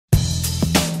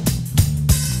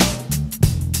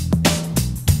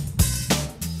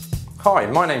Hi,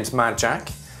 my name's Mad Jack,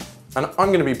 and I'm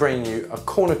going to be bringing you a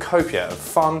cornucopia of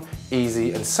fun,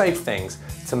 easy and safe things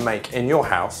to make in your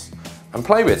house and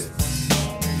play with.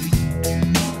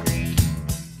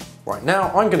 Right, now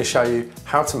I'm going to show you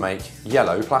how to make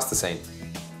yellow plasticine.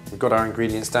 We've got our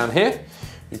ingredients down here.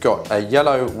 We've got a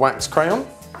yellow wax crayon.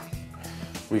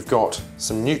 We've got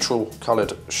some neutral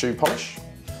coloured shoe polish.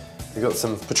 We've got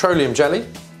some petroleum jelly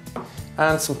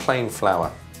and some plain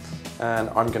flour. And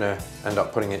I'm going to end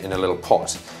up putting it in a little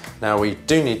pot. Now we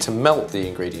do need to melt the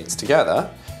ingredients together,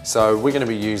 so we're going to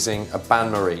be using a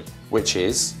bain-marie, which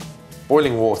is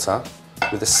boiling water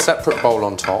with a separate bowl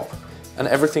on top, and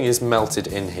everything is melted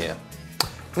in here.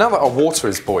 Now that our water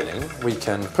is boiling, we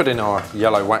can put in our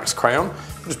yellow wax crayon,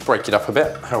 just break it up a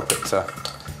bit, help it to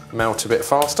melt a bit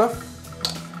faster.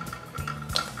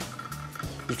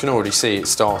 You can already see it's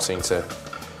starting to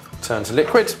turn to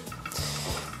liquid.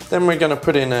 Then we're going to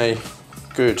put in a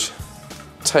good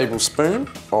tablespoon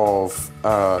of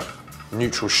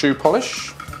neutral shoe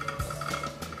polish.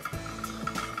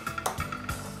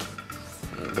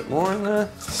 A bit more in there.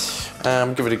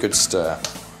 And give it a good stir.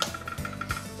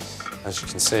 As you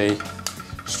can see,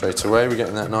 straight away we're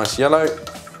getting that nice yellow.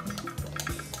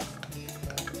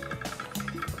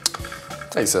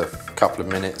 Takes a couple of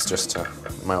minutes just to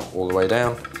melt all the way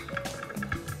down.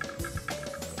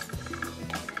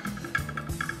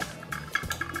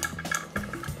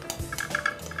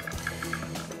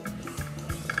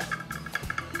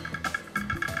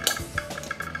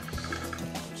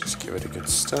 Give it a good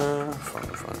stir,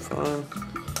 fine.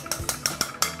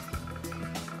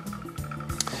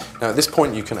 Now at this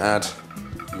point you can add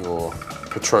your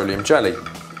petroleum jelly.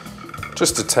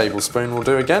 Just a tablespoon will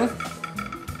do again.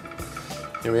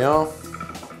 Here we are.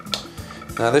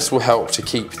 Now this will help to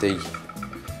keep the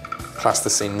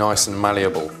plasticine nice and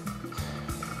malleable.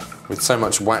 With so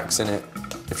much wax in it,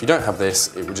 if you don't have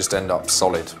this, it will just end up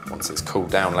solid once it's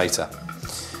cooled down later.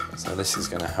 So this is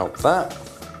going to help that.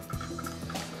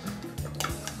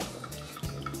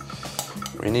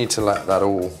 We need to let that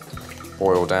all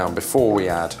boil down before we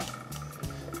add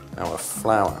our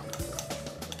flour.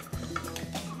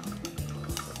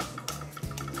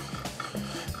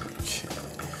 Okay.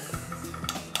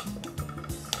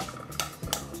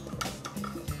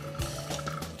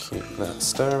 Keep that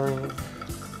stirring.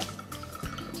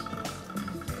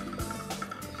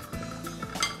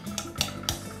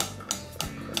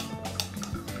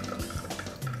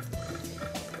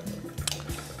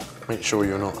 Make sure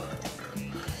you're not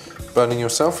burning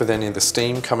yourself with any of the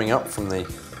steam coming up from the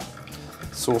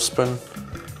saucepan.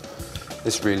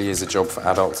 This really is a job for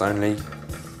adults only.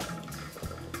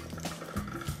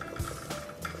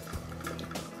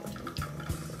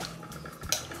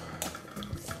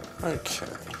 Okay.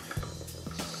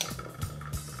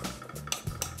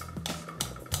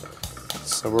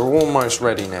 So we're almost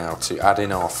ready now to add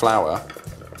in our flour.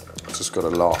 Just got a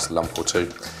last lump or two.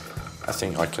 I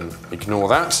think I can ignore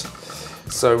that.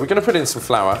 So we're going to put in some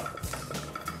flour.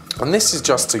 And this is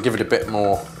just to give it a bit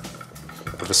more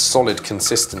of a solid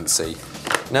consistency.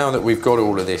 Now that we've got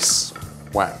all of this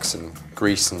wax and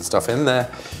grease and stuff in there,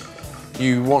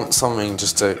 you want something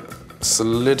just to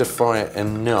solidify it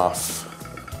enough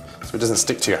so it doesn't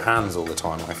stick to your hands all the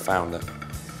time. I found that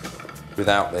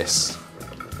without this,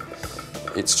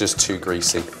 it's just too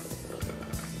greasy.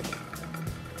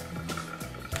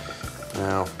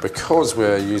 Now, because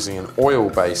we're using an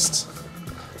oil-based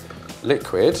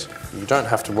liquid, you don't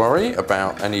have to worry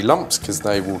about any lumps because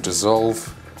they will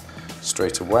dissolve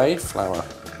straight away. Flour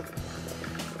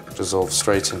dissolves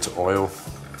straight into oil.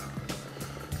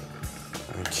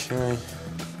 Okay.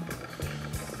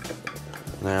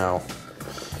 Now,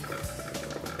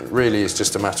 it really is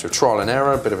just a matter of trial and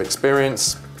error, a bit of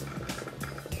experience.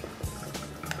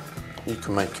 You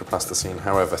can make your plasticine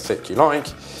however thick you like.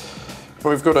 But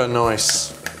we've got a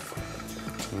nice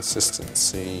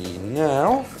consistency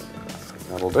now.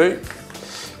 That'll do.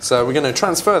 So we're going to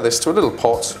transfer this to a little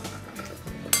pot.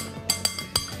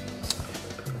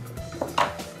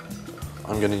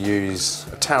 I'm going to use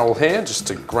a towel here just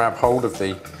to grab hold of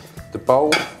the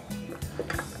bowl.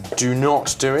 Do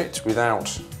not do it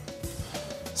without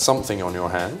something on your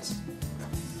hands.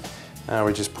 Now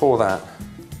we just pour that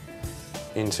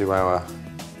into our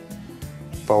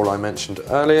bowl I mentioned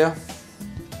earlier.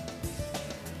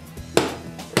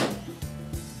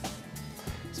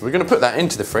 We're going to put that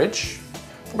into the fridge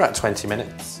for about 20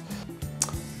 minutes.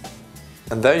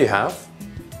 And there you have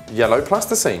yellow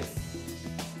plasticine.